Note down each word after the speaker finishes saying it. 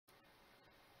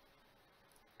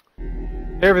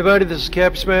Hey everybody, this is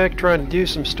Cap Smack trying to do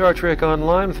some Star Trek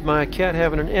Online with my cat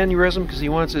having an aneurysm because he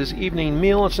wants his evening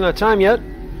meal. It's not time yet.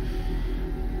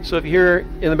 So if you hear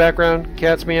in the background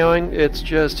cats meowing, it's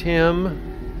just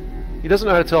him. He doesn't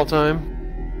know how to tell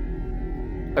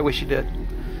time. I wish he did.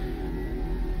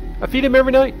 I feed him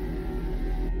every night.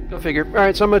 Go figure.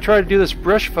 Alright, so I'm going to try to do this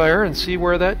Brushfire and see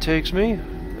where that takes me.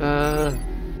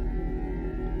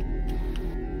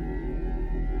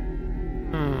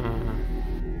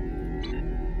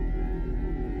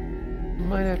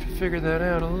 Might have to figure that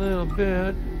out a little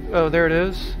bit. Oh, there it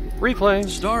is. Replay.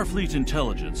 Starfleet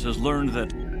intelligence has learned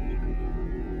that...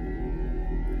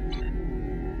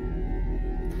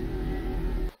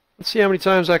 Let's see how many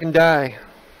times I can die.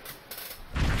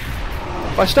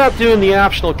 If I stop doing the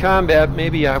optional combat,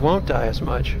 maybe I won't die as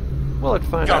much. Well, let's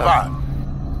find out.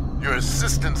 Gavan, your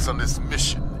assistance on this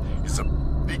mission is a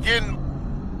begin...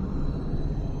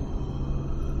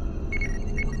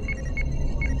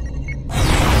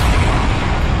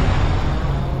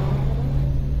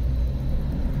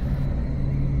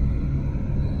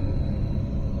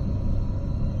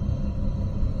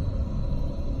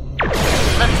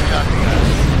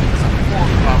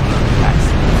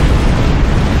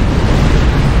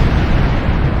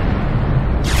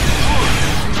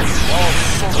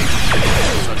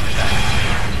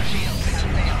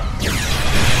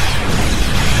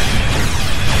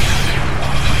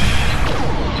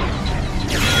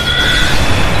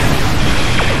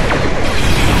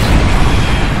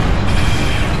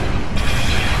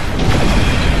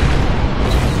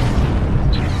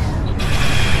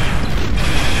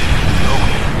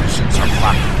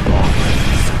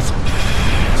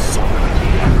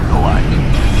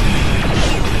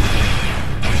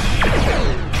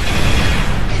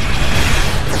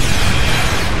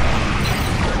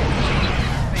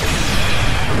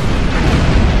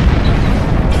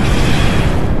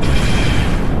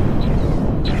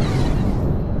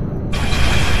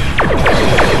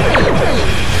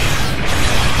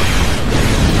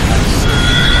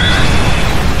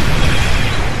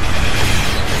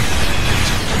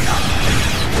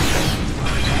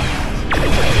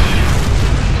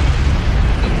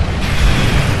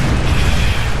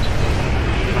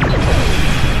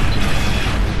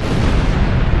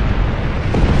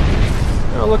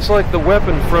 Looks like the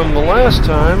weapon from the last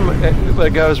time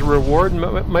that got us a reward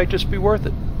might just be worth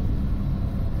it.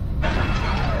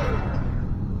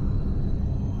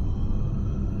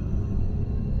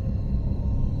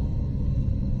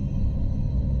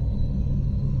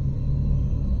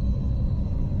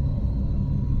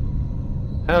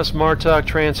 House Martok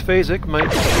Transphasic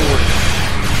might just be worth it.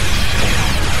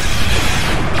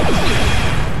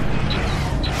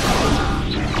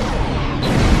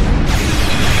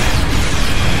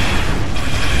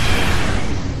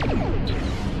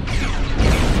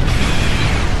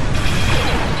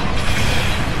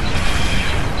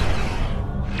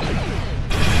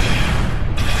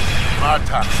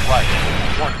 Martok's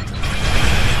wife wanted to.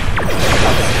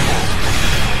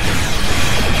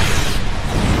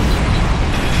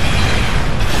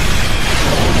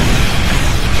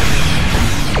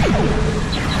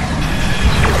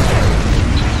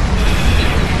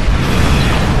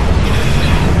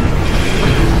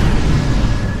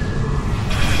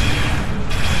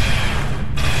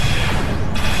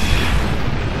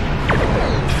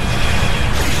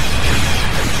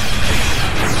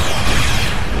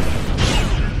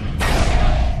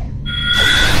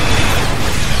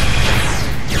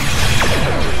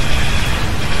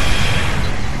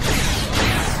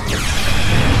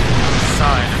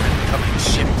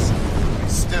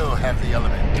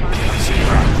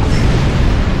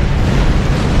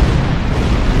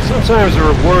 Sometimes the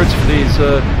rewards for these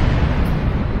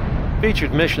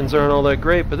featured missions aren't all that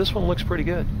great, but this one looks pretty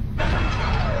good.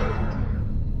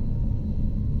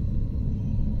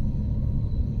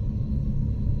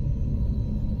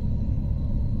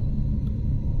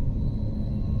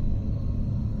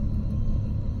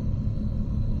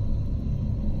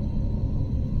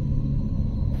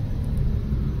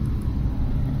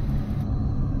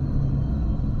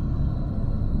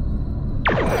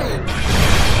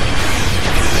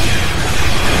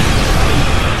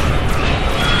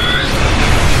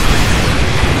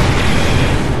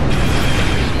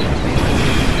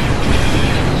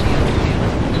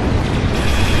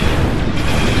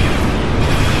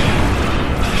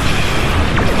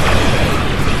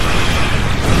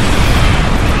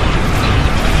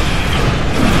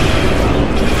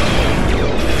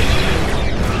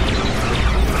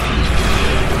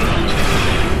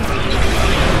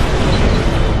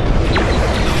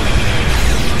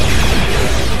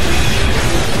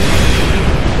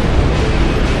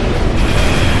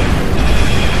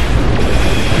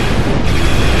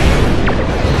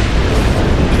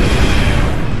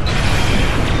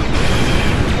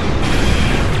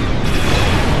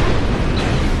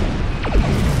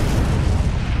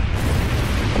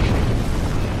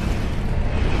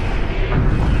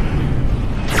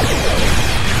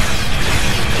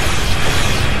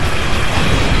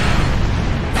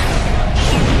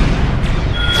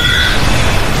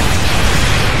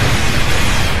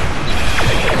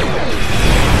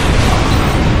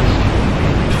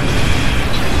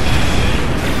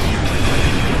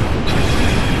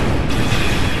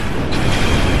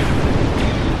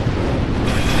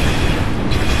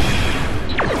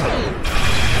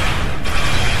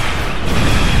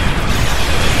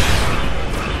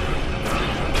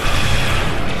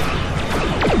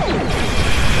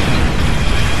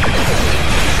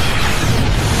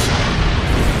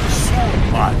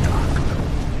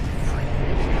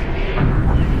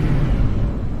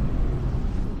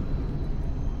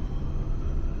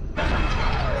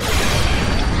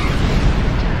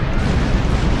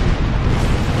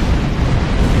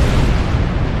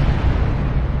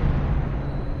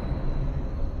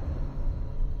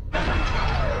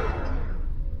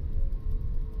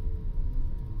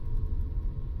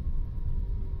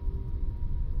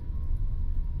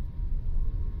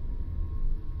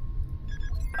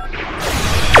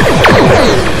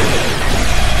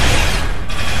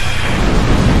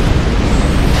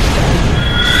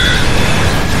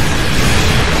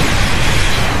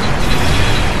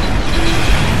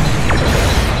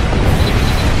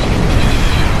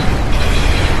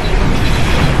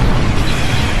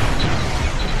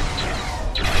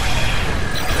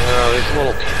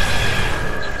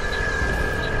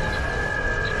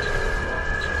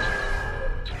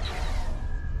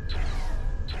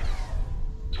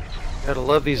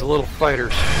 love these little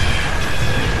fighters.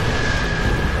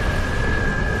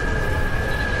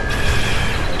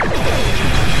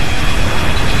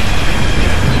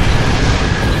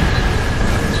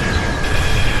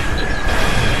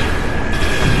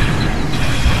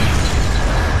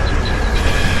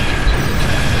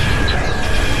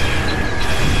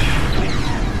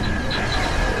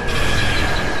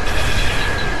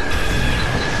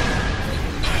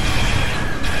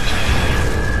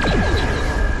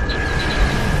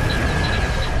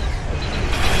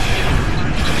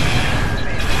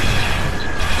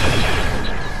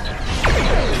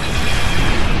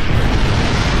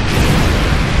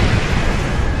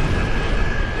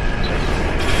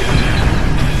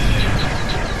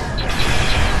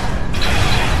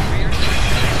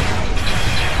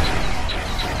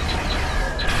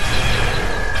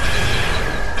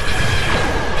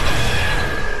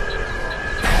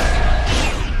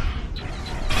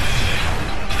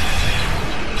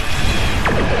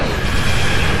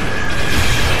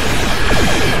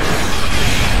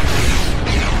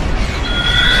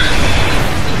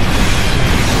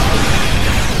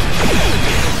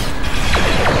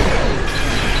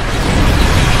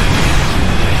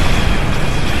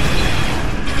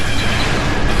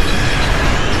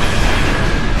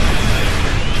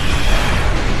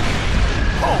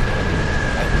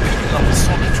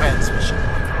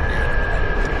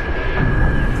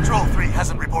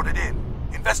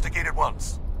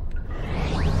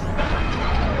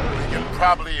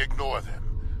 Probably ignore them.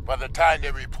 By the time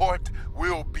they report,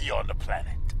 we'll be on the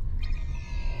planet.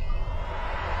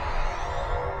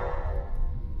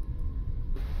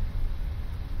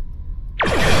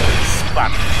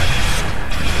 Spot.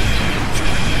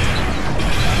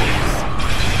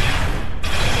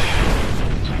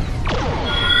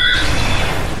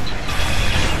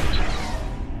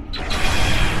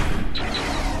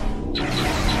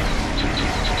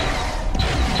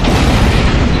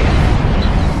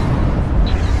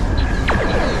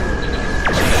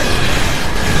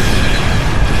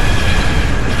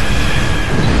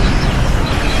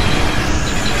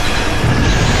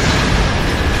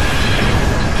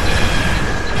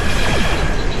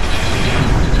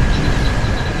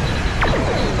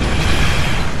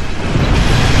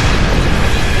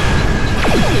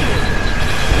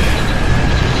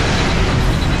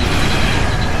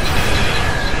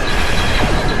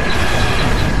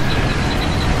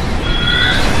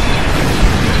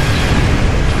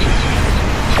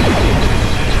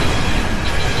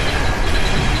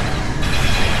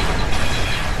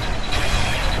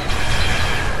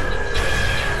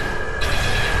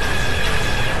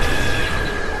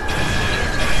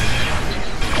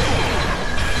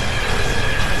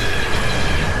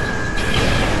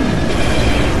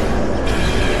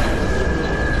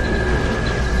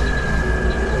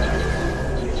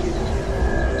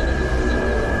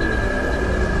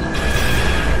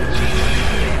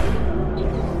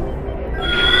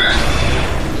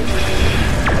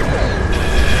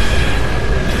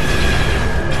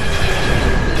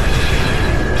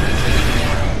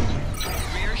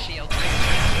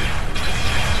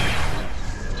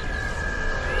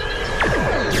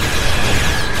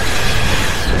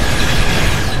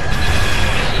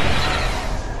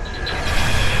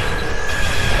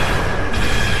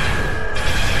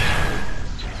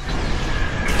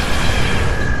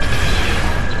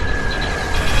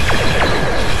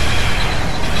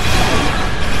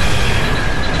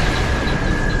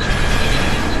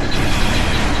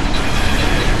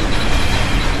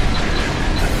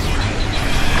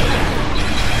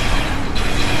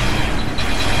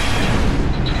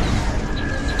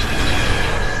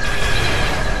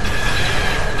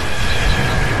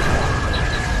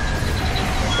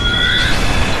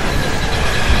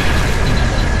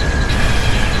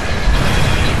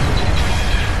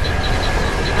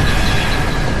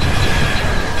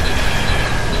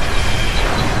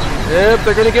 Yep,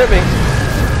 they're gonna get me.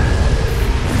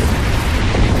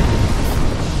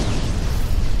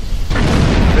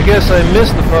 I guess I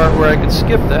missed the part where I could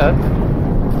skip that.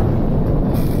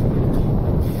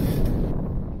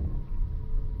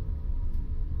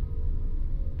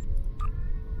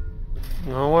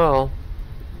 Oh well.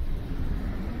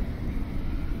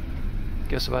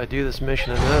 Guess if I do this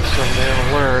mission enough, someday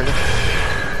I'll learn.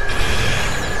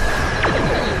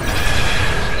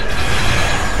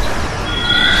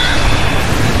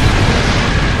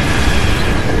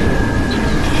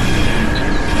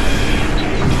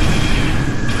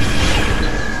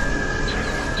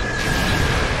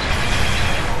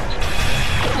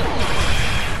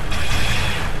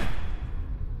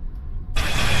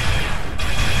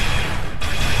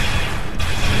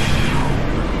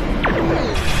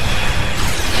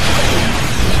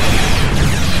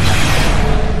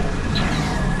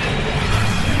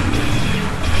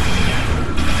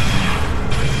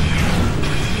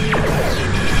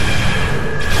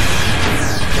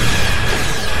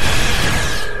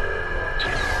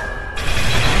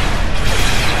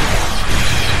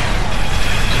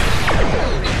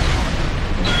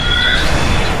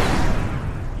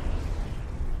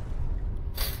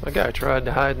 That guy tried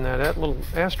to hide in that little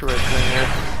asteroid thing there.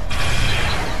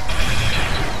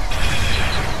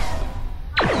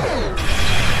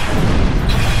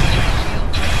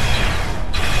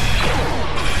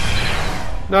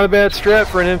 Not a bad strat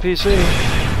for an NPC.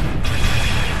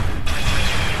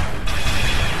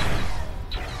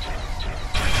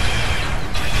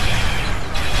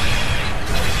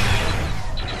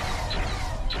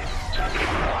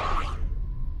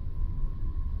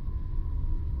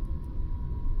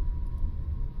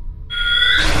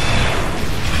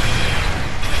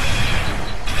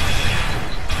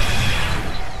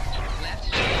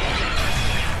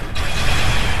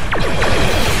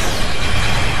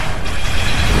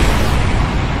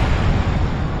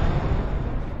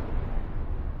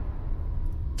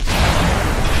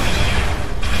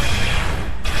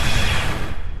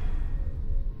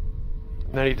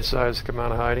 Then he decides to come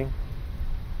out of hiding.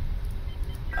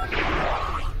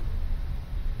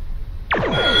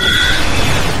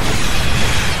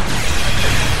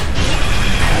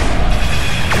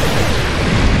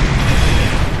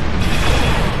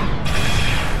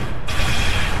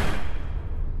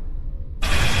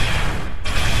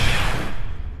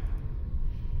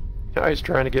 Now he's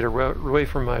trying to get away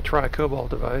from my tri-cobalt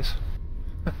device.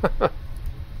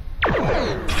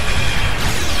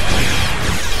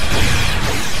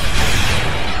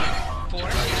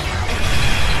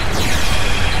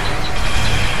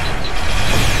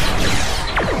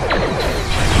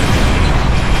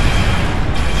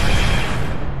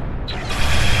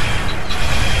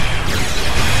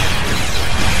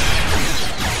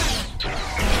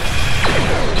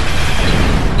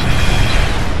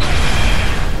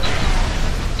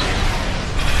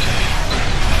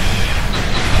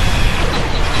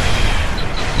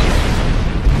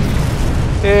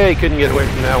 Yeah, he couldn't get away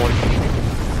from that one.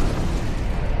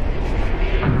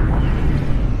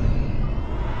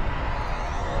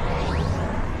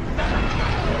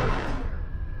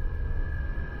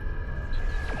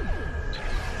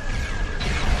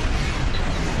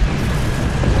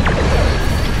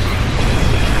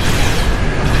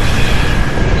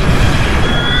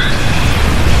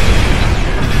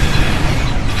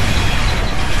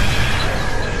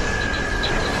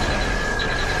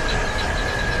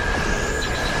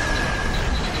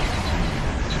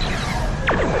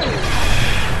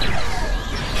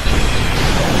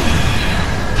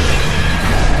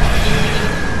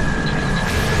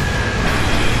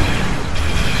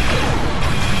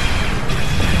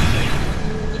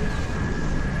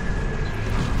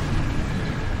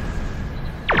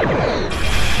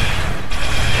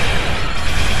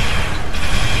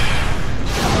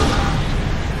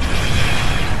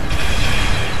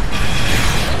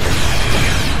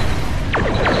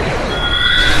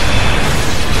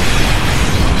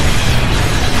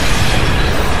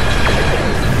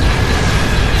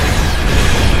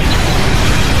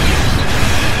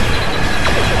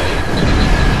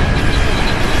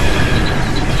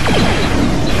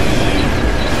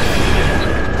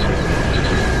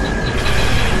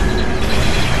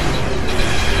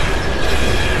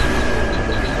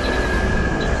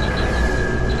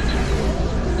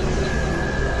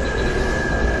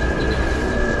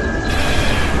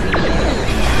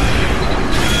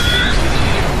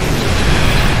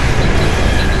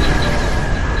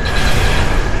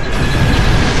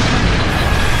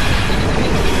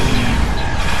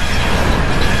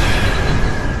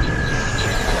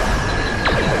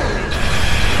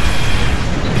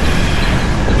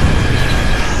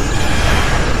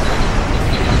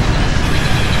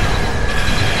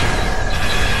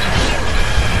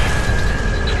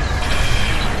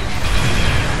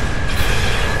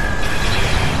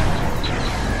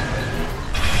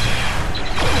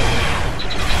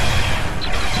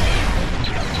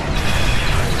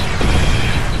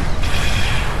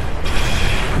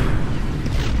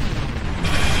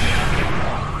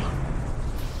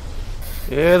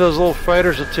 Yeah, those little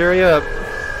fighters will tear you up.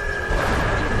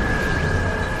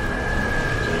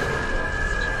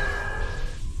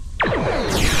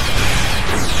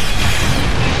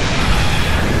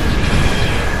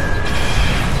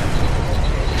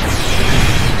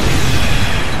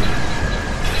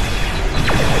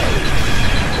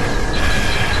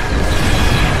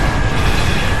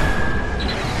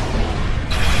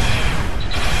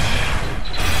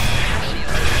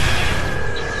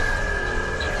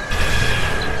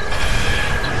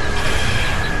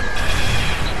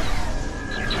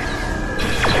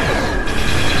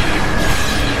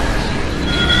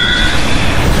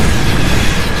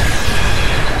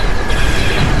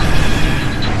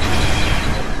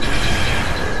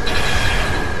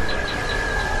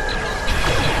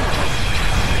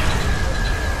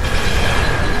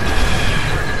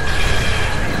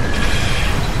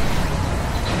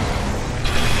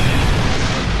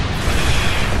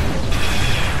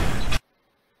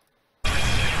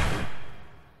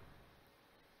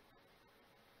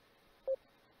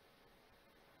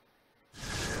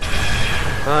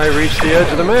 I reached the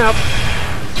edge of the map.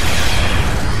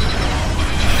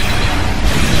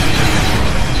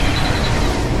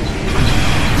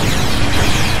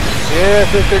 Yeah, I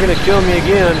think they're going to kill me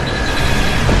again.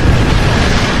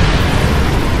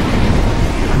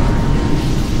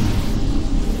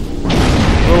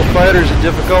 Little fighters are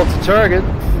difficult to target,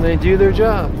 and they do their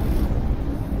job.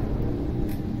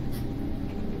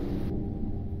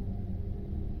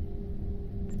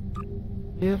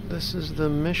 Yep, this is the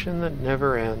mission that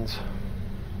never ends.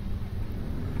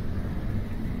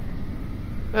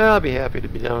 I'll be happy to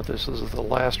be done with this. This is the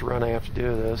last run I have to do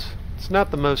of this. It's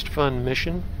not the most fun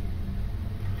mission.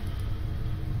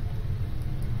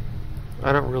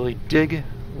 I don't really dig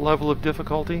level of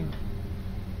difficulty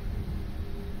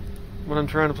when I'm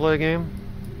trying to play a game.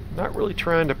 Not really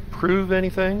trying to prove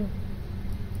anything.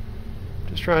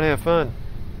 Just trying to have fun.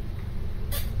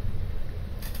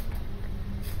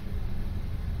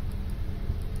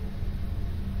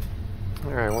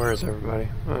 Alright, where is everybody?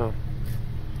 Oh.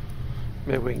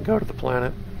 Maybe we can go to the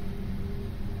planet.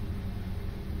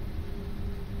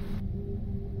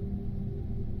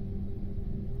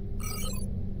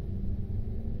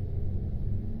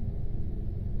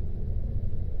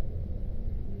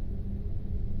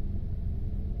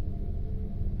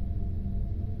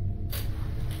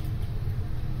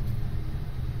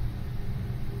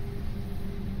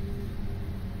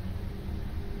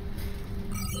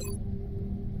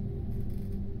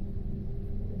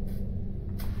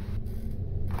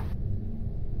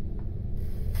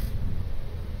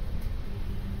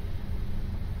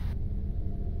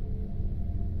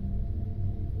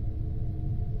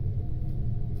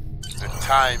 The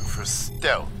time for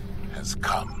stealth has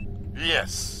come.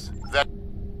 Yes, that...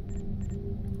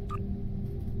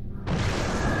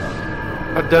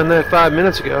 I've done that 5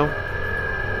 minutes ago.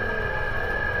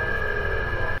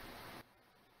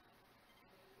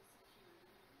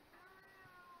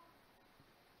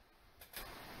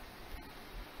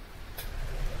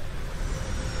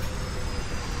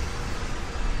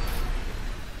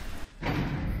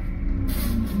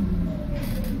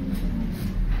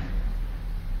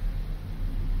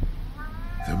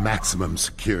 The maximum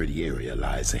security area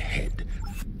lies ahead.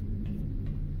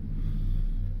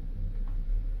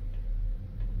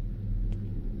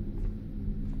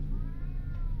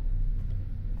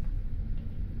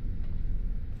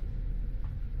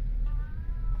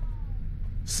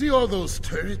 See all those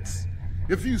turrets?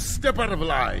 If you step out of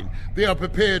line, they are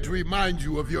prepared to remind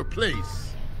you of your place.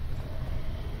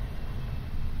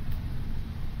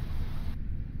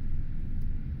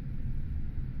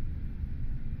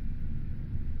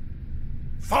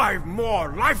 Five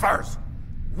more lifers!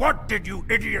 What did you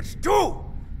idiots do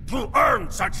to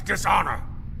earn such dishonor?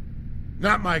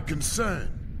 Not my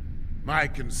concern. My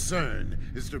concern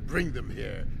is to bring them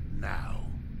here now.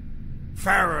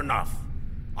 Fair enough.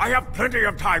 I have plenty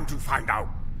of time to find out.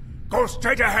 Go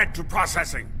straight ahead to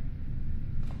processing.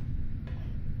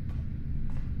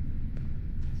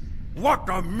 What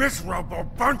a miserable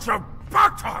bunch of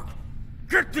bartok!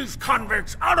 Get these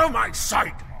convicts out of my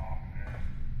sight!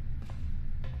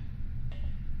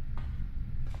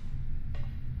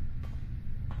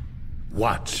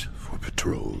 Watch for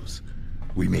patrols.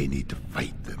 We may need to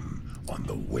fight them on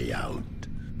the way out.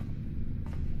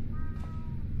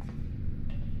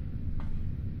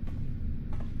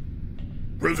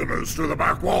 Prisoners to the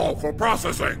back wall for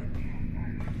processing!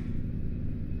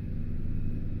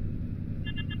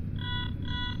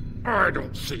 I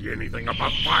don't see anything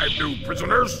about 5 new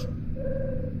prisoners.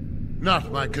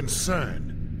 Not my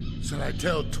concern. Shall I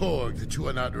tell Torg that you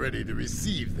are not ready to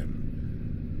receive them?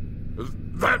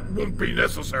 That won't be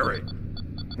necessary.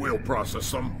 We'll process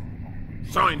them.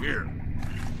 Sign here.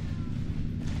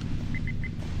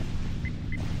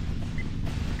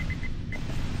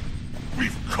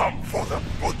 We've come for the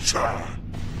butcher.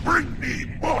 Bring me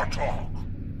more talk.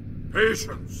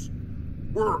 Patience.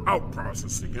 We're out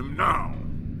processing him now.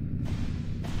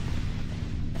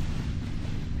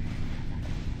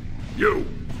 You,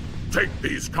 take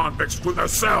these convicts to their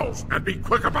cells and be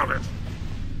quick about it.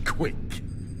 Quick.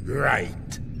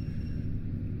 Right.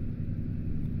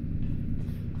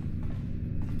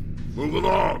 Move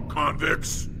along,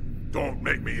 convicts. Don't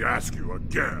make me ask you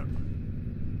again.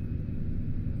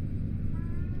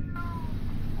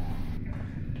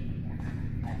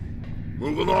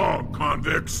 Move along,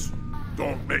 convicts.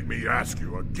 Don't make me ask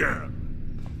you again.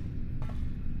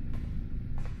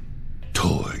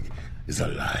 Torg is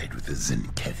allied with the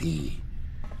Zinkethi.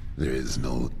 There is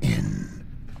no end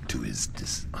to his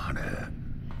dishonor.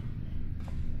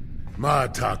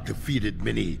 Martok defeated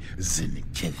many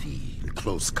Zinkethi in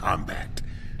close combat.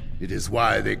 It is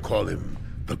why they call him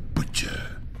the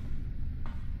Butcher.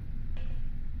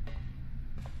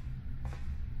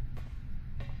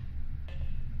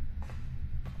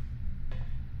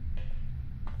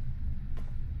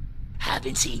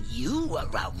 haven't seen you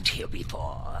around here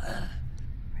before.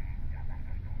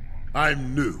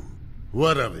 I'm new.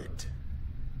 What of it?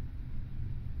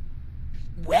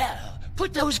 Well,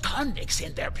 put those convicts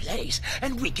in their place,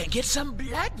 and we can get some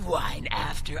blood wine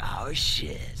after our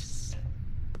shifts.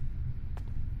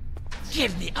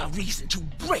 Give me a reason to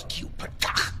break you,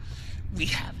 Patah. We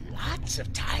have lots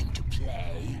of time to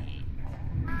play.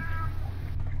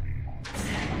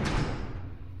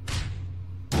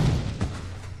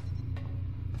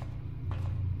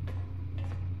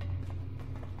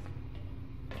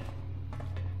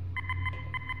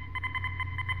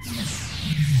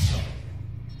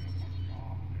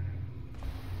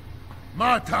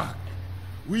 Martok,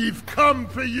 we've come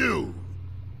for you!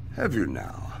 Have you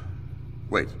now?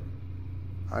 Wait.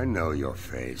 I know your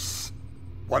face.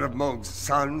 One of Moog's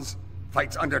sons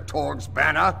fights under Torg's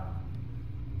banner?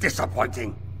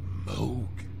 Disappointing. Moog?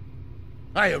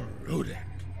 I am Rodek,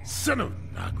 son of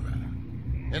Nagra,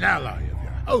 an ally of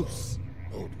your house,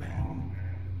 old man.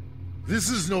 This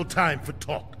is no time for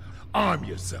talk. Arm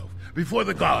yourself before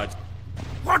the guards.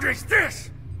 What is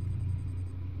this?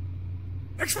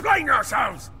 Explain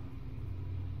yourselves!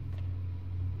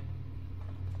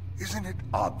 Isn't it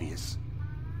obvious?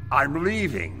 I'm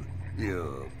leaving,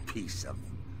 you piece of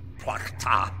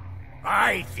plakta.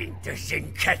 I think the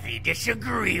Zinkethi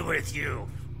disagree with you,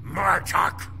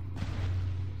 Martok.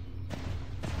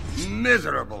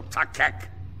 Miserable Takek.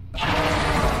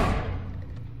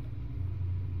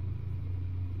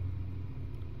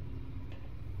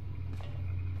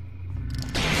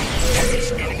 There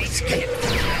is no escape.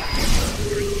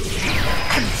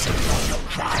 Answer for your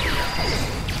crime.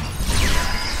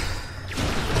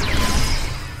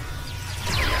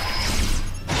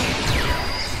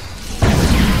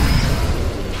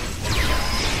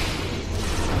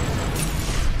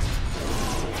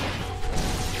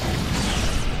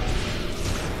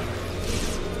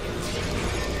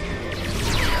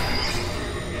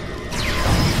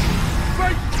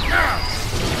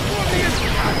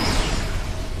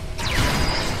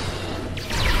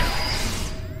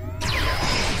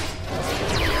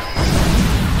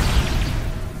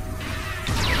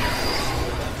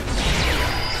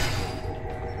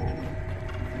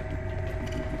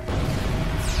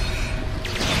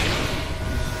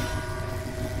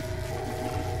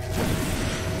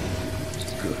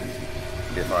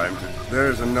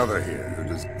 There's another here who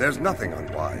does... There's nothing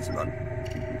unwise about...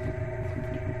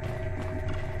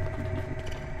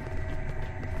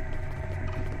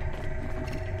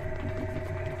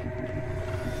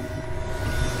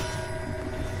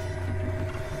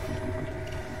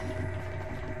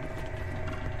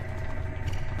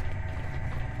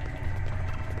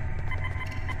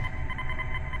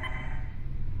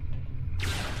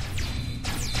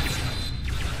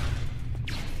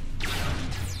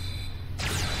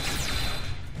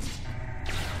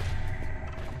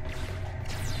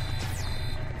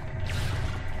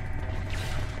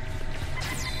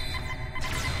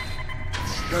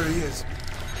 There he is.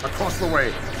 Across the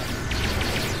way.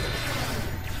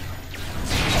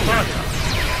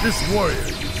 Martok, this warrior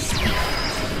you speak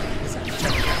is a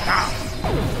gentleman now.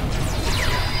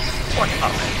 What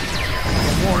of it?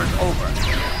 The war is over.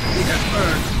 He has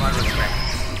earned my respect.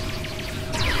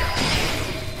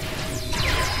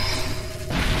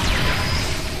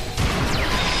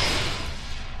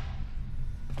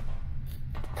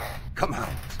 Come out.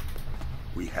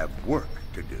 We have work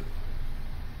to do.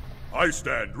 I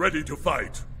stand ready to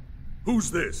fight.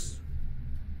 Who's this?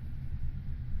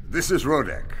 This is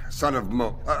Rodek, son of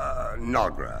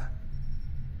Nagra.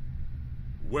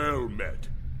 Well met.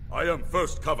 I am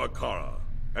First Kavakara,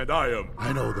 and I am...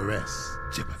 I know the rest,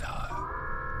 Jibadar.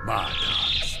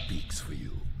 Martok speaks for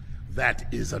you.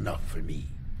 That is enough for me.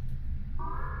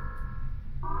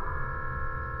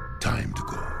 Time to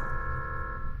go.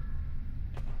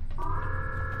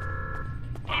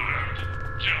 Alert.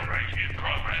 Jailbreak in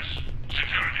progress.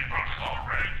 Security protocol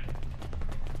ready.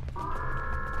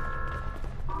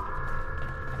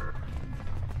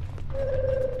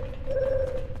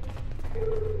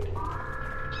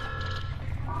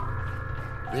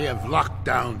 They have locked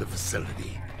down the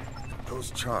facility.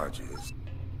 Those charges...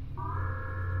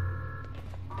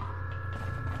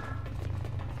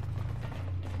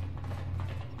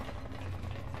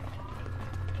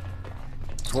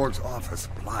 Torg's office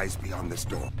lies beyond this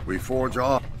door. We forge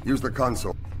off. Use the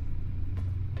console.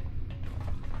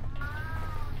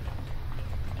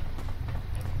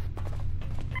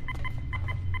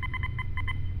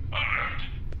 Alert.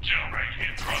 Jailbreak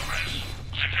in progress.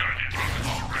 Security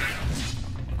protocol ready.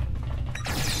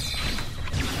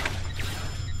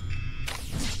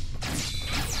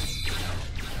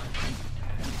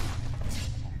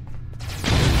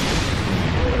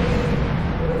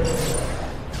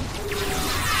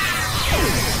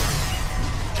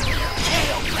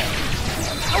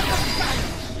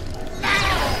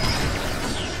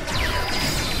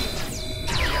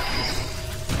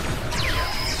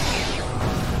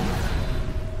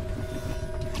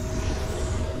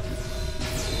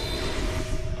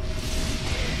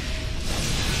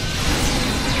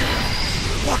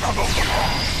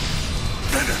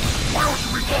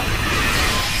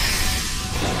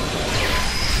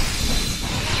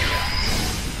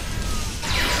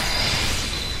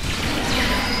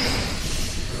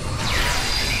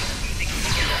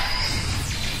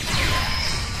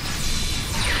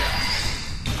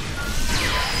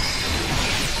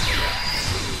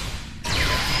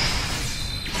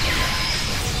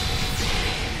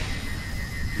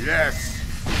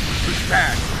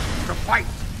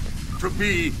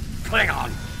 be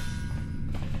Klingon.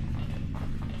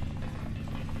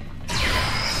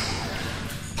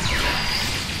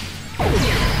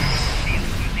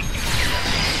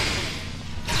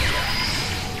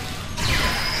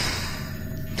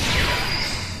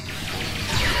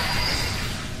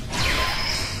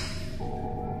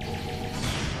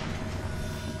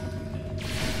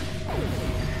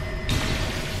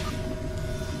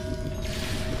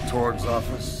 Torg's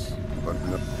office, but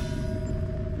no.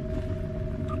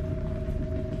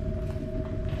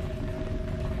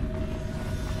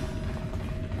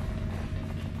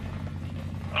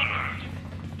 Alert.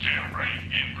 Jailbreak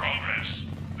in progress.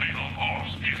 Lethal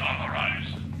force is on the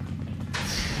rise.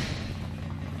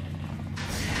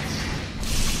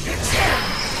 It's him!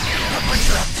 The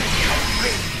butcher of Tick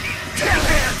Kill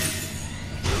him!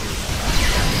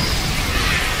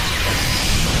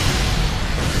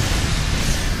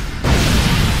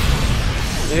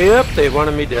 Yep, they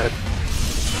wanted me dead.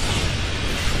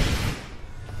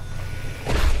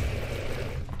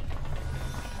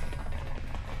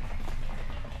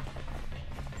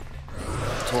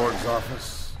 Torg's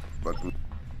office, but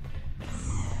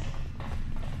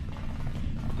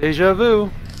Deja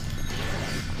vu.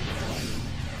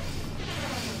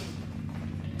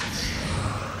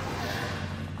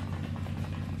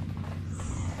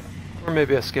 Or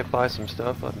maybe I skipped by some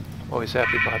stuff. I'm always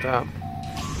happy about that.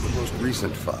 the most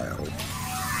recent file.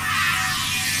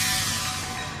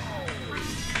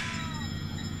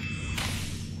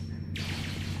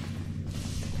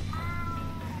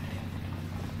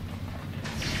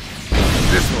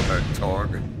 This will hurt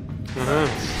Torg.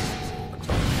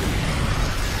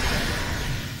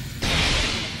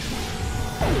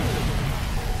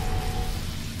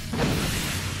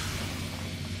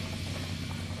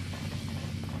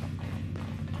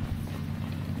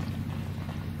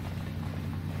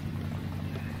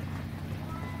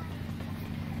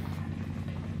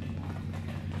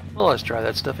 Well, let's try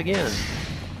that stuff again.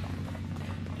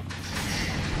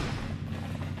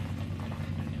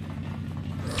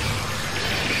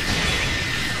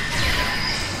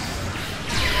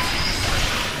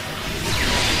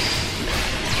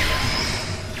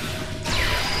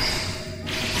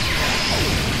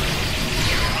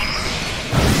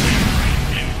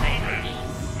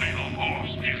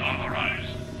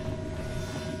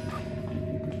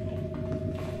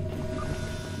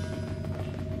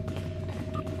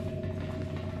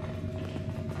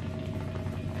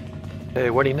 Hey,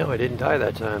 what do you know? I didn't die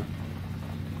that time.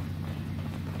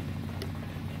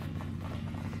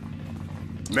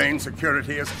 Main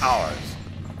security is ours.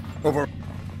 Over.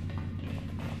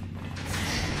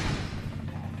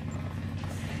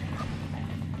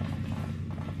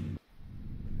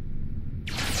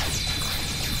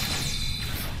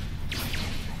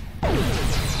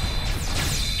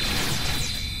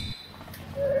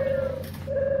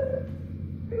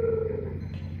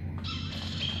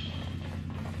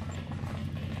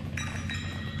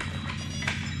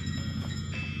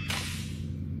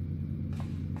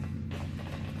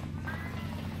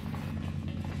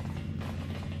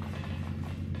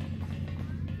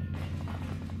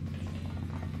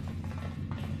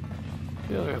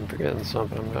 I feel like I'm forgetting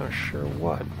something. I'm not sure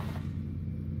what.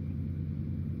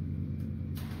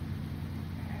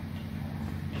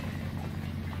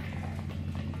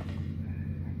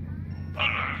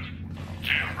 Alert.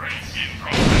 Jailbreak in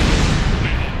progress.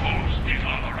 Lethal force is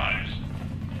on the rise.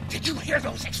 Did you hear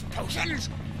those explosions?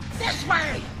 This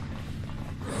way!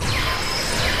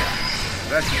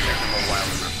 That should take them a while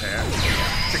to repair.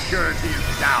 Security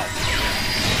is down.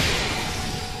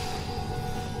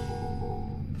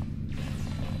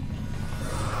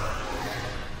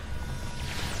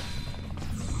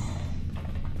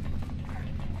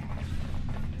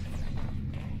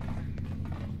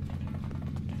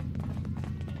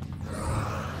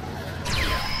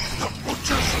 The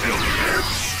butcher still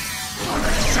lives!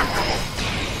 Unacceptable!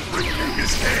 Bring me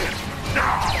his head,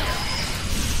 now!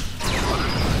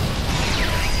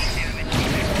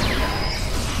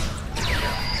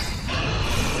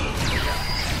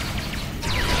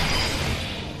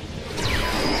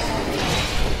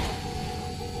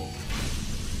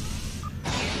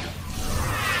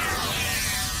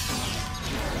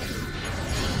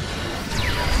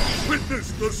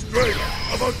 Witness the strength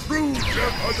of a true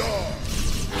Jem'Hadar!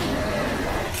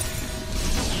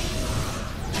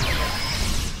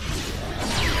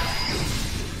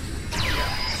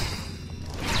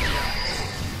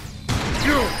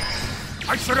 You!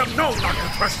 I should have known not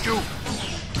to trust you!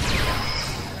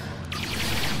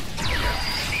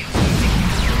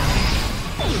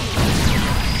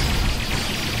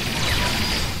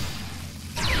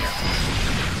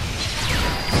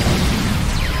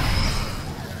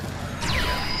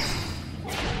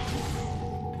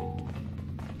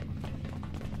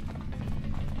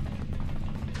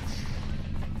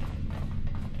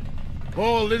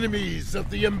 All enemies of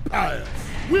the Empire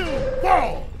will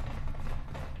fall!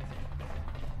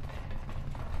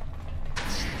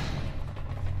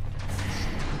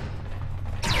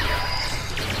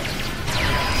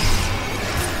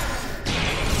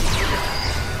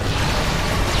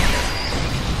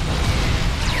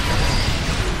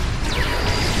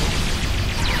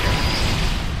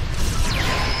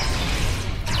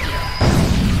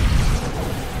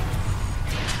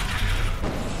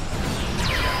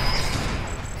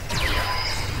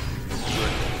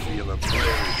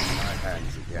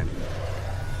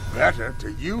 Better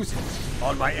to use it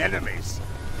on my enemies.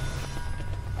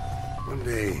 One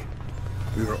day,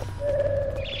 we were...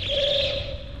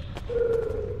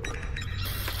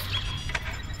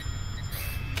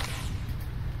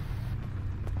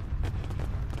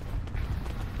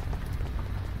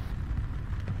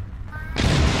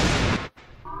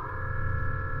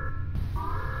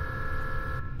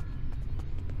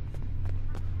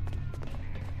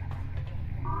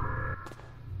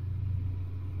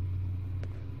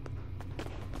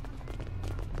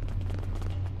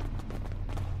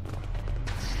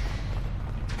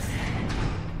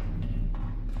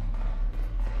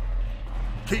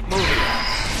 Keep moving.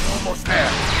 Almost there.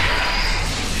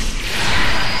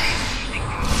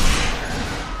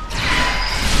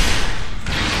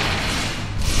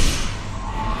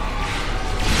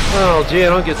 Oh, gee, I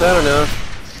don't get that enough.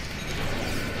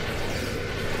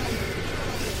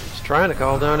 Just trying to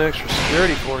call down extra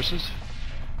security forces.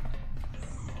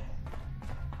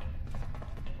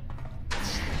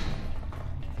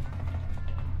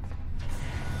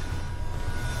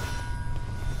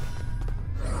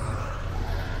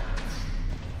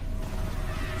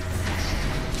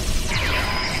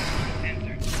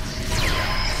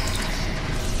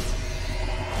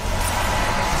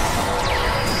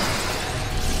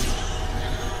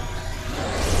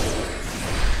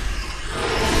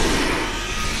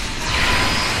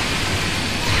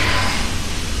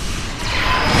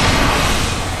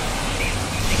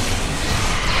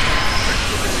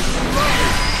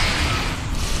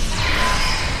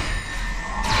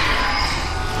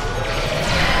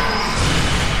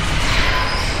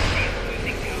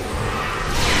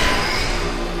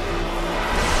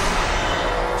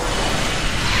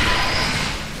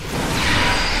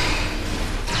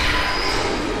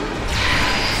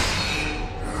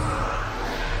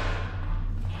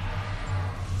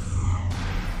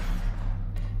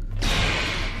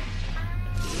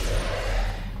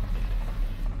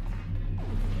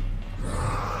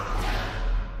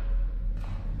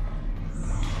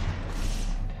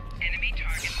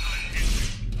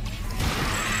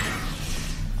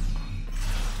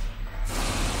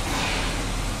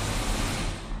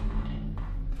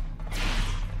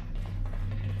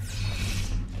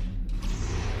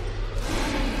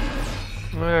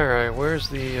 Alright, where's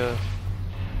the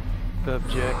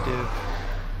objective?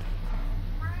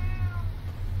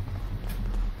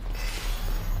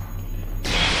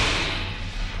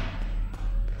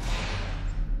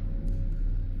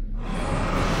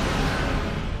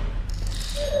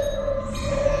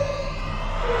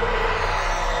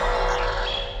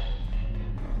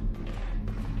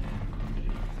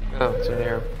 Oh, it's in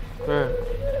there. Alright.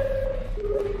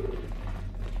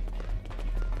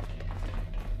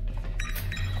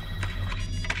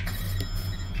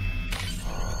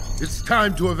 It's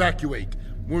time to evacuate.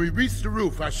 When we reach the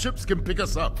roof, our ships can pick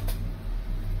us up.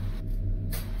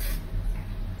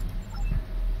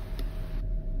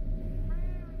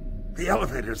 The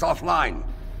elevator's offline.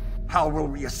 How will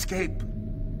we escape?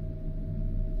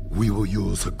 We will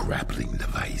use a grappling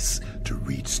device to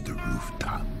reach the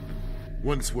rooftop.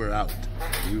 Once we're out,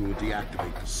 we will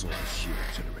deactivate the solar shield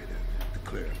generator to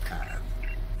clear a path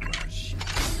for our ship.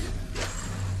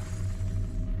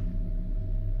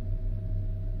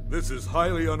 This is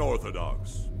highly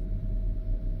unorthodox.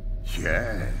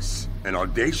 Yes, an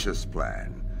audacious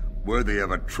plan, worthy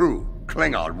of a true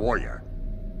Klingon warrior.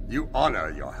 You honor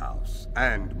your house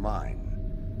and mine.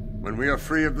 When we are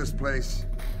free of this place,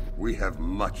 we have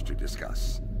much to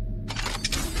discuss.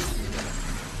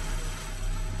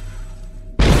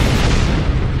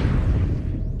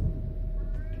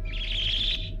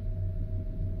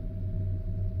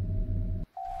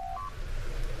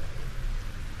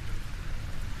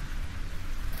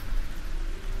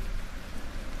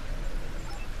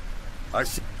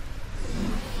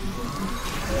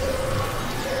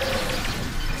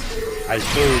 I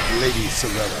told Lady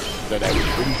Sorella that I would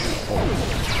bring you home.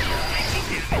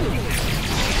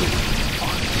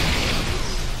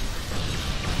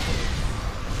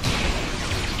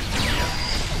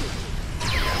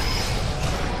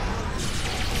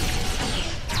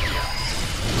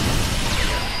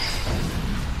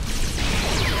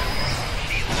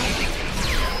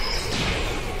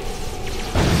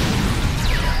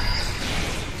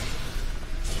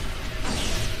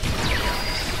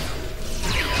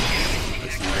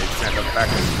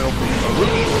 I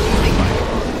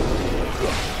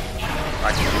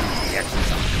can use the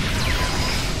exercise.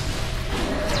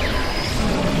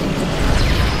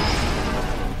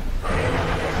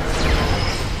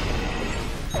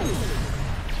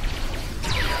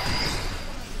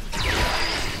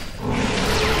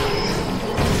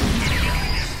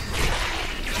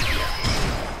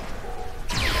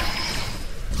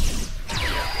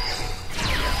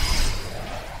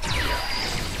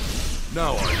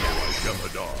 Now I know why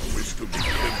Jemadar wished to meet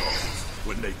Klingons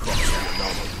when they cross the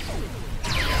anomaly.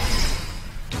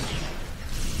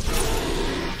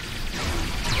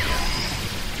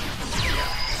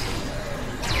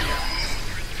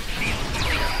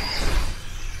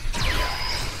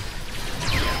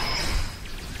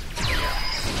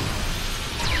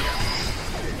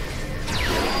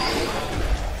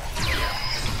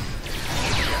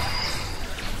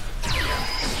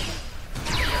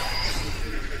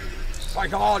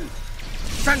 Fight on!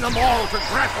 Send them all to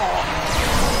Gretor!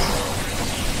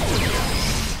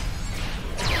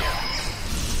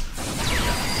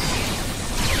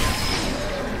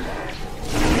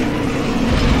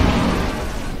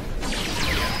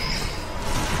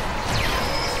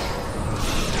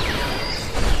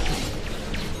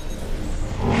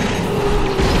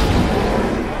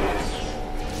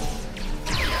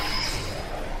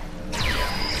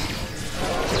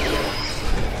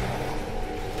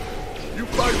 You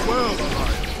fight well,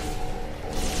 Alliance.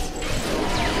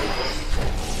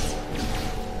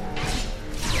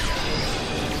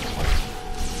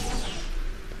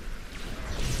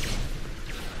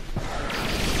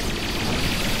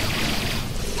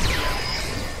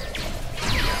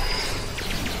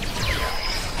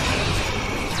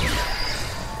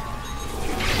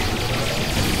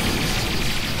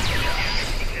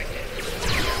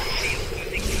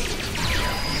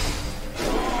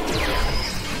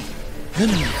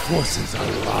 Enemy forces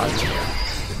are larger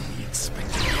than we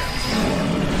expected.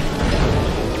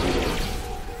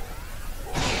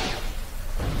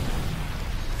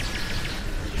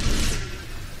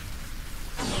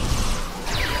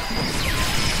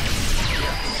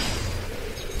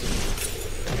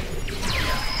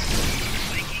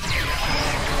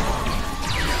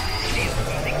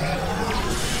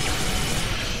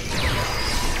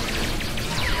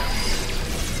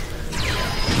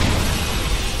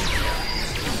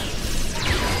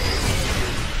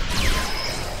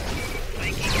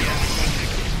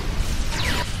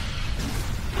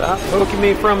 Stop poking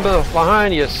me from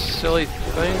behind, you silly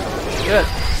thing. Shit.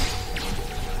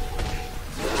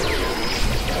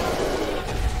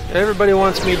 Everybody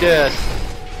wants me dead.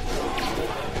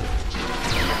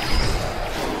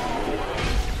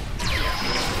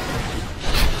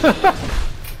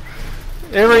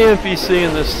 Every NPC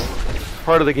in this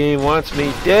part of the game wants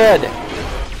me dead.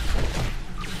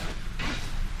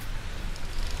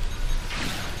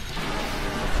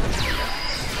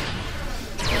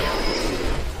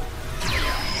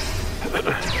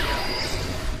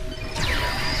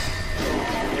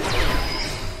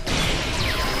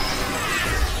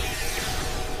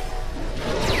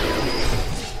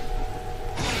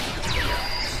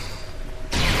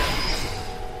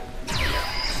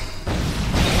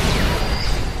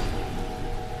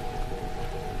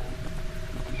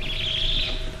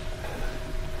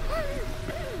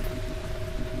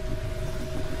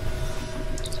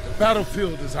 The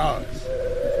battlefield is ours.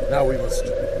 Now we must...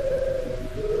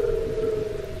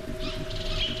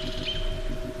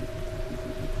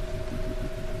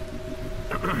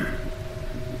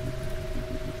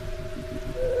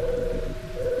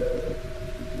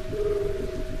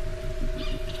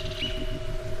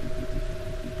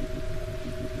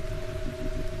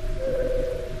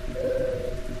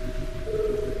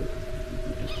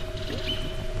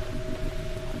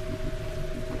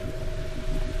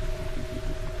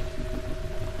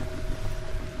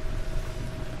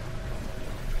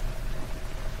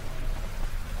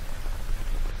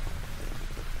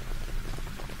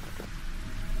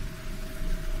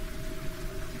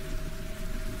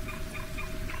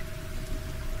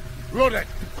 Rodek,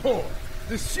 the core.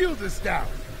 The shield is down.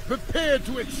 Prepare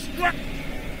to extract...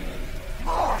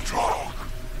 Martok!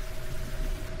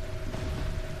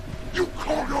 You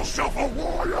call yourself a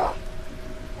warrior?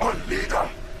 A leader?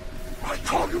 I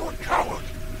call you a coward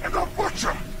and a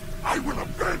butcher! I will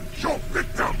avenge your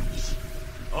victims!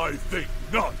 I think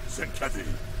not, Senkethi.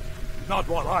 Not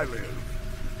while I live.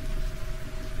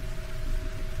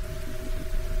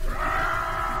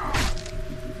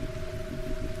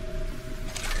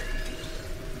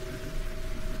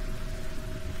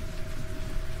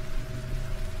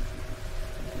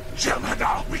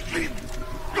 Jemadar weakling!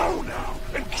 Go now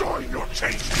and join your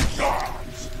changing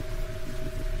gods!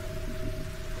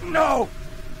 No!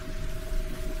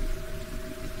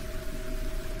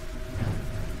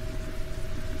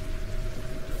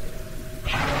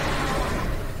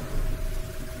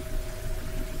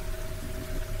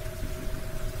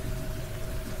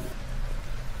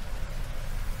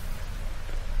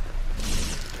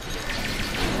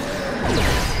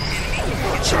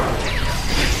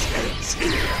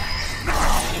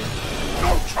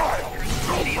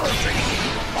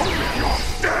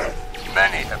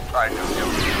 Many have tried to kill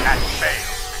me and failed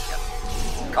to kill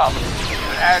me. Come,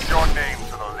 and add your name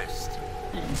to the list.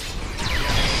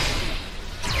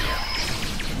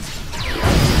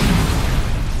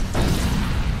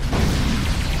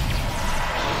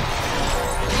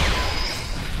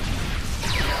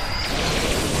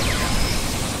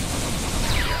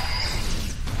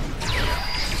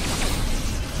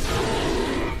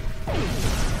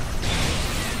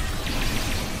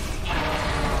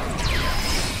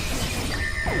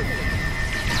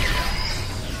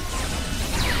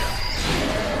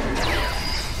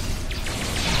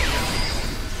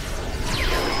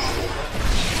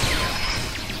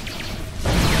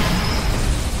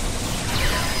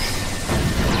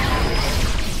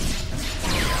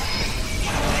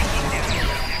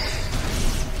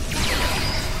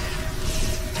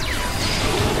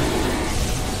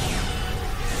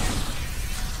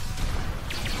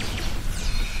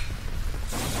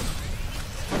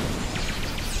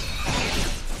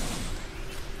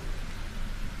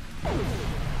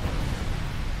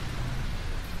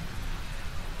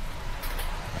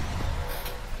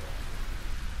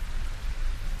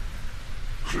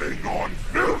 Klingon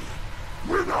filth!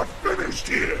 We're not finished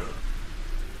here!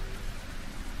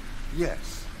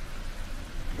 Yes,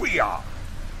 we are.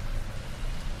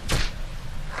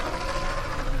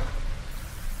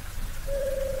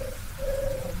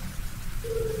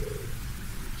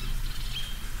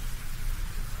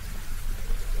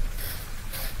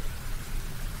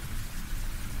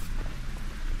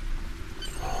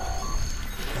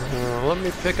 Let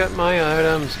me pick up my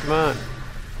items. Come on.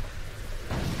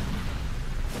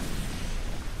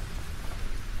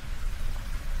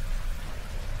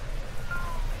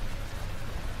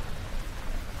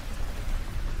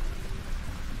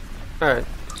 Alright.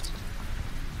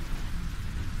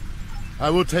 I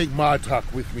will take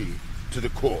Martok with me to the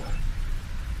core.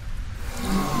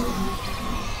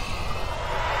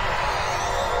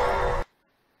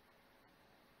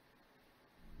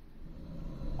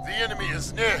 The enemy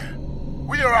is near.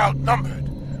 We are outnumbered.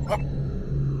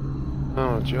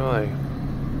 Oh, joy.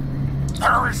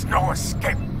 There is no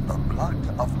escape. The blood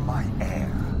of my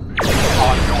heir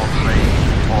on your blade,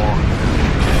 or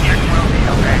it will be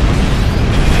avenged.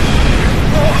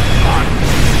 Your blood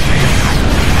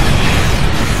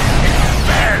can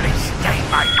barely stay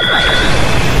my blade.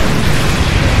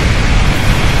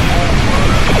 All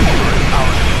words are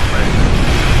out of friend.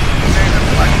 Say them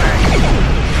like that,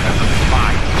 and the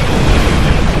mine.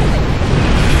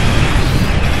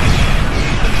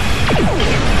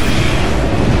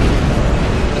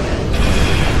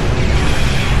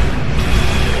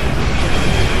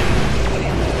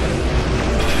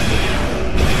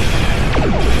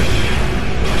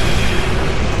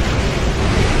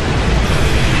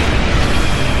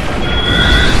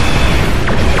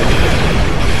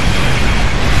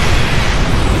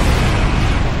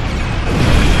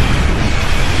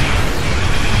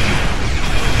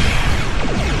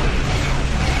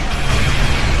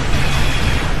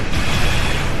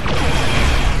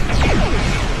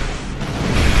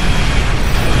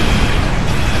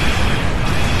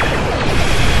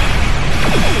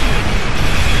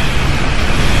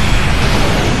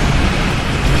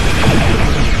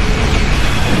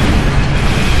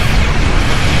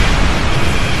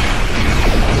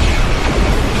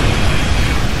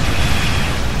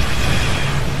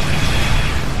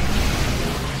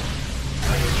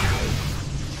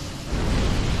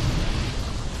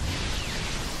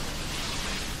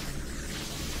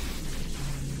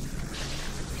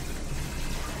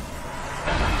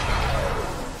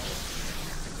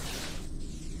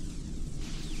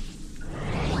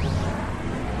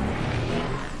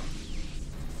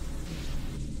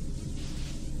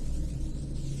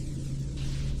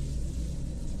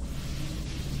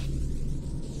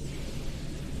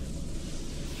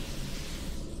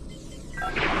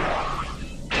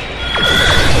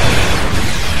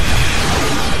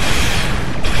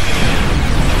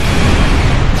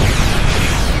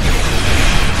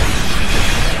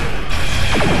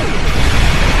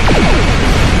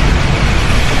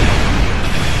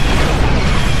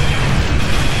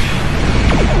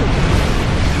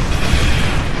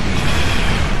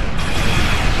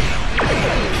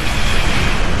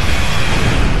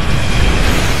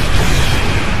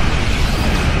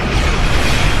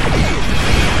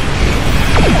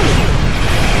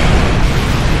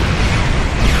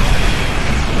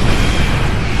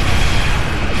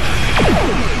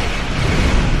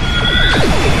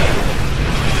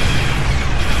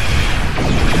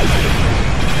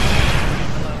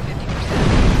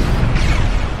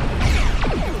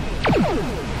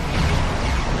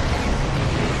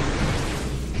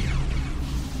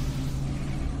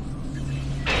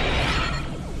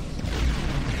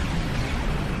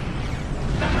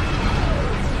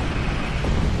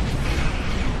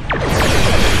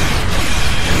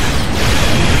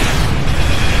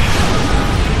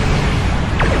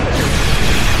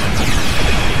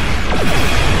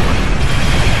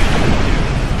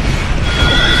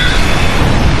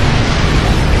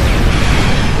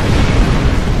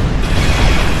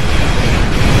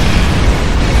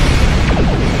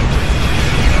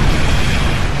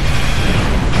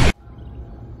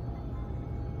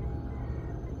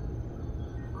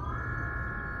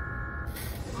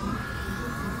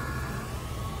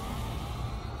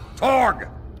 Torg!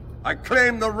 I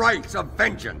claim the rights of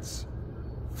vengeance.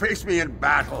 Face me in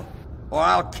battle, or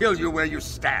I'll kill you where you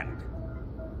stand.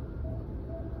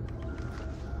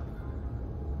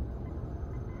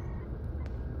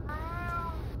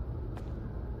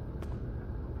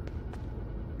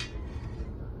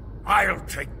 I'll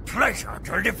take pleasure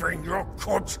delivering your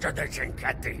corpse to the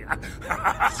Zinkati.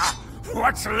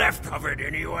 What's left of it,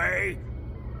 anyway?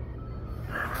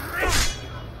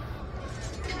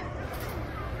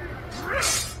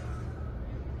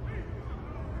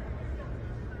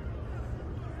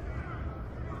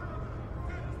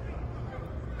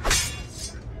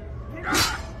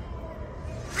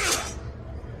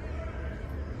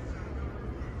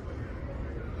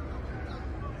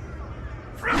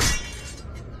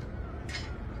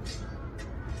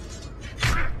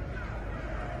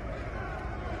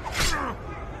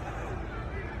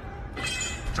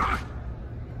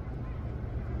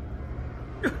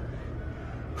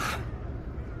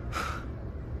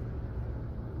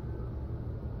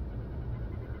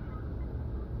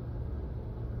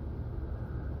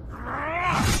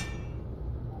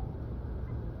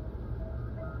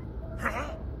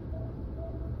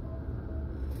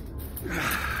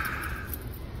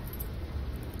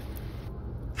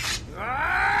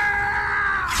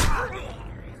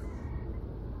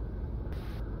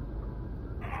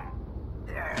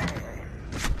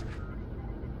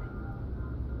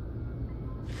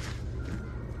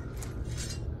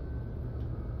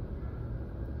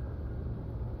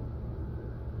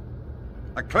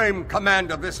 I claim command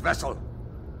of this vessel.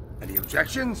 Any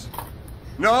objections?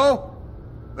 No?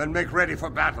 Then make ready for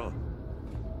battle.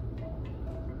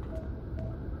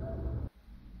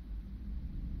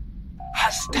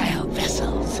 Hostile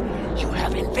vessels, you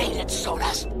have invaded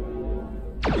Solus. We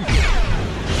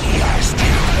are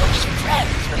still close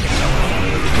friends with the Soul.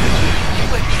 It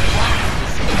would be wise.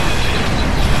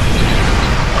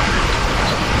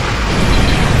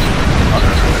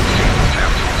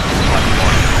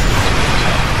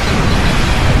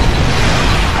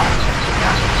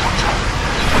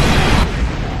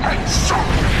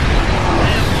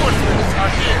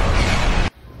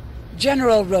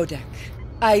 General Rodek,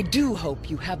 I do hope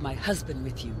you have my husband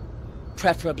with you,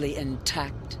 preferably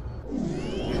intact.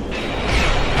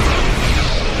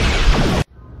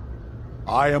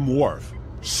 I am Worf,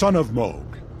 son of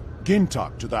Moog,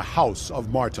 Gintok to the House of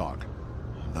Martok.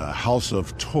 The House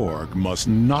of Torg must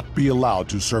not be allowed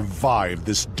to survive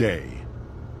this day.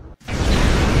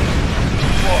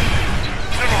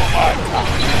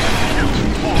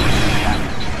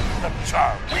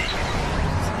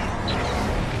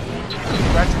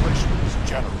 Congratulations,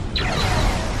 General.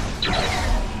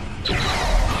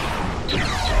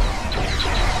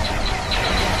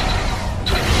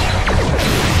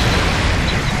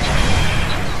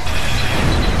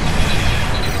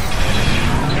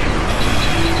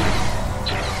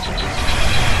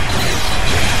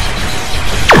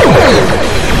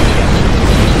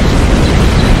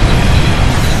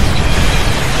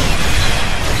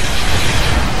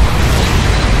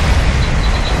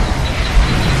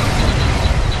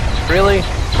 Really?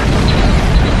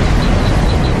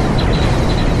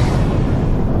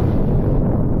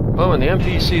 Well, when the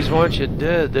NPCs want you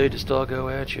dead, they just all go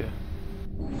at you.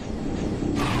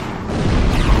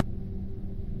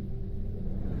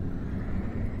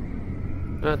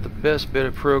 Not the best bit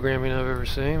of programming I've ever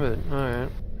seen, but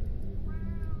alright.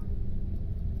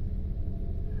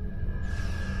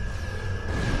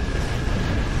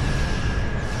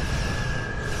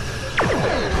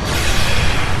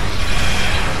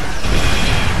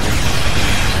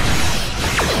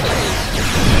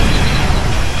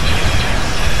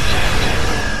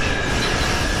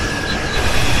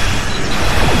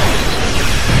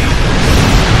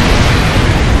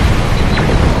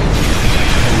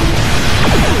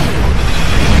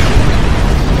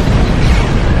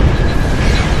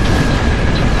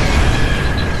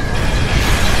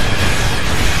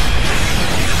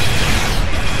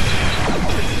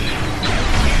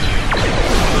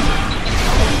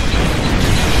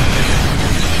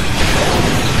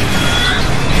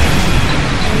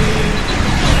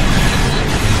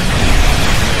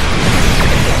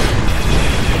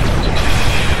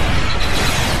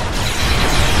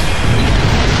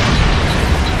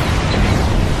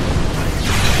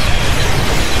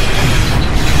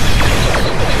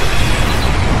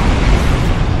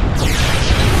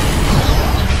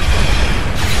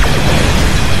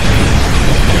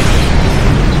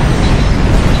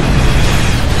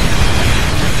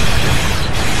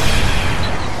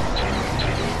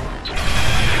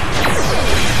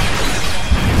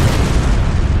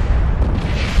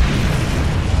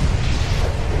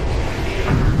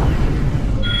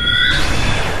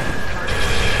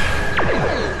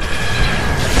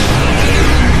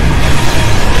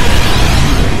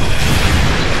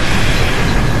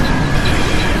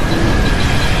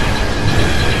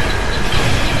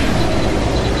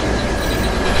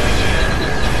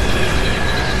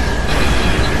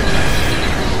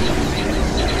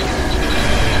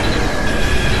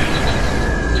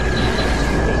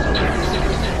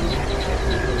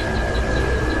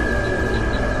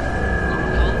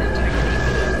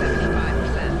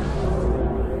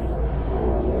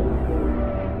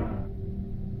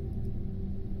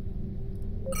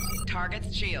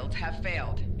 planet's shields have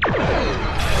failed. Under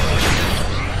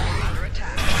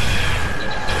attack.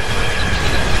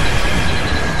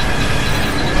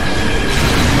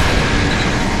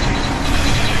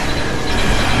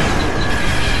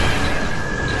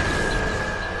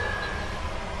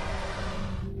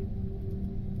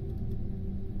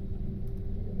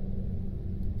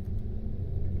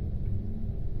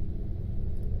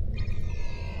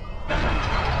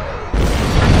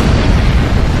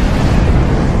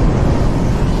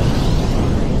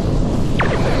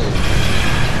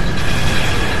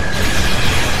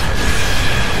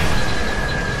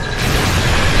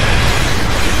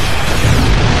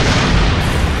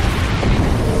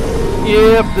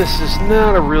 Yep, this is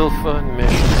not a real fun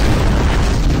mission.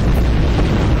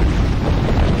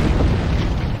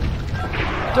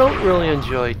 Don't really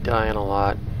enjoy dying a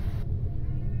lot.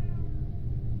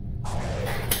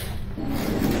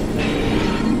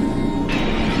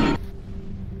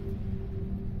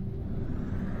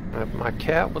 If my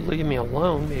cat would leave me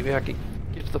alone, maybe I could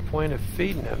get to the point of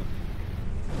feeding him.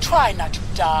 Try not to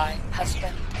die,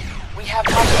 husband. We have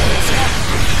not been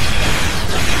discussed.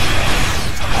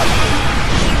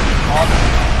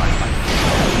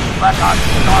 Let us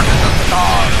start the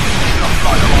stars. Just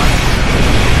fly away.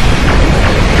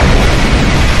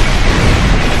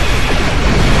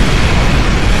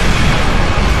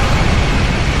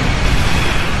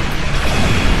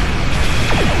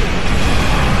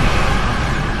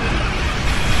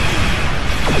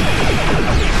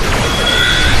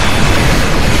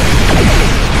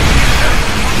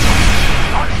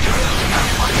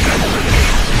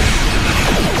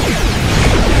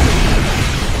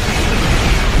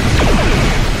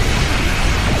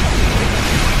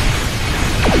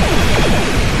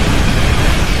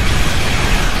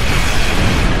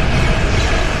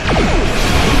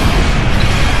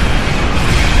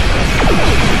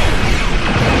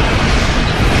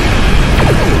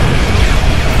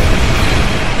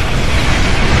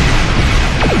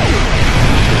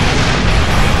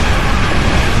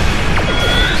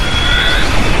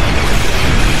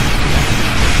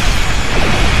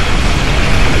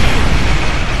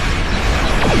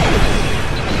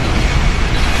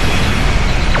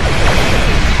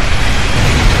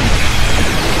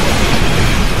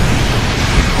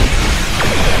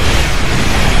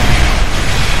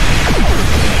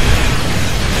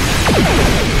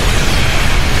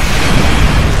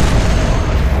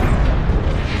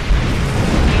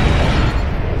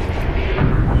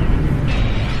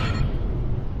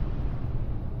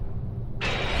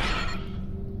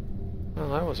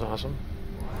 That was awesome.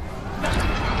 We're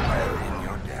in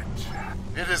your debt.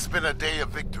 It has been a day of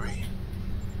victory.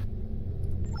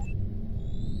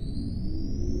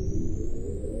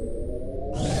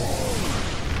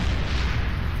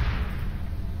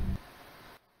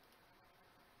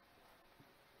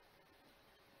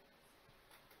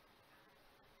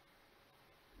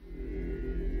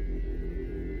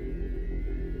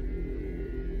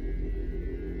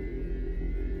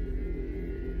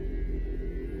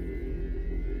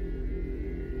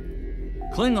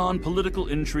 Klingon political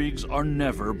intrigues are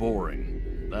never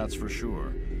boring, that's for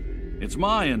sure. It's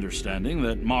my understanding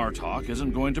that Martok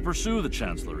isn't going to pursue the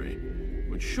Chancellery,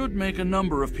 which should make a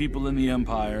number of people in the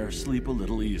Empire sleep a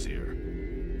little easier.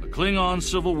 A Klingon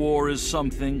civil war is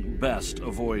something best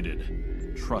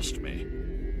avoided. Trust me.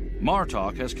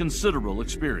 Martok has considerable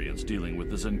experience dealing with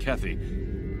the Zenkethi,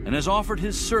 and has offered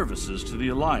his services to the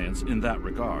Alliance in that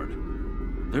regard.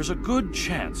 There's a good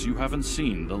chance you haven't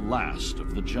seen the last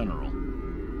of the General.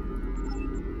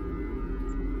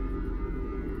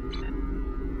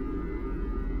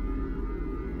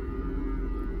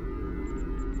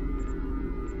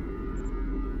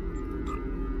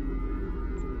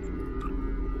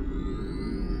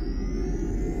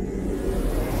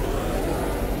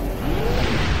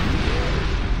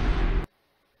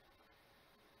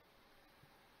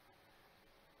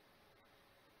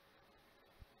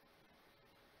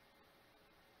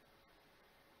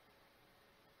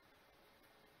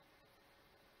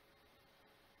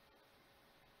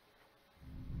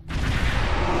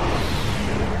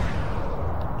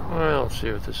 Well, let's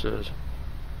see what this is.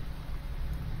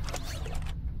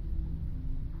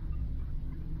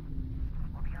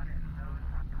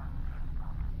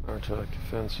 Martok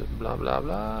offensive, blah blah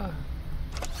blah.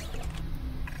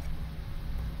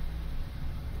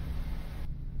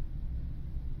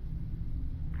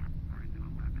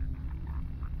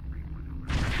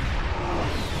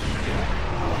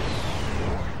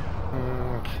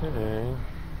 Okay.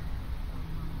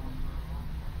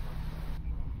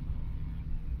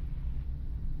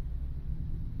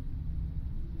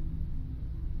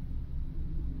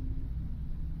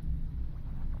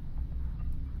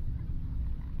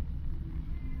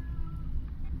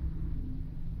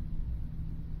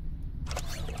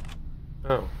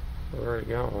 Oh, I already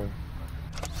got one.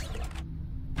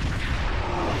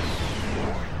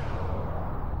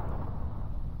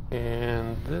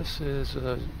 And this is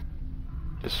a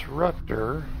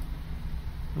disruptor.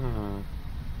 Well,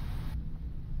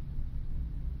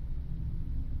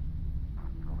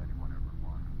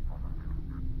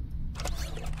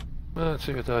 let's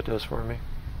see what that does for me.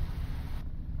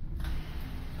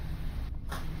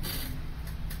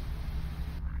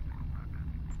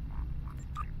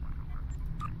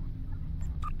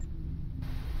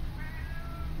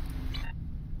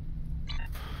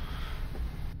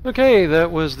 Okay,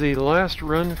 that was the last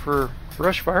run for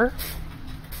Brushfire.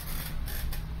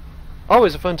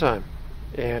 Always a fun time.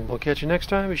 And we'll catch you next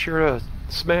time. Be sure to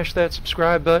smash that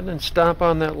subscribe button and stomp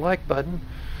on that like button.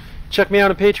 Check me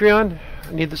out on Patreon.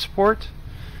 I need the support.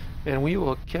 And we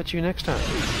will catch you next time.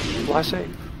 Fly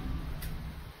safe.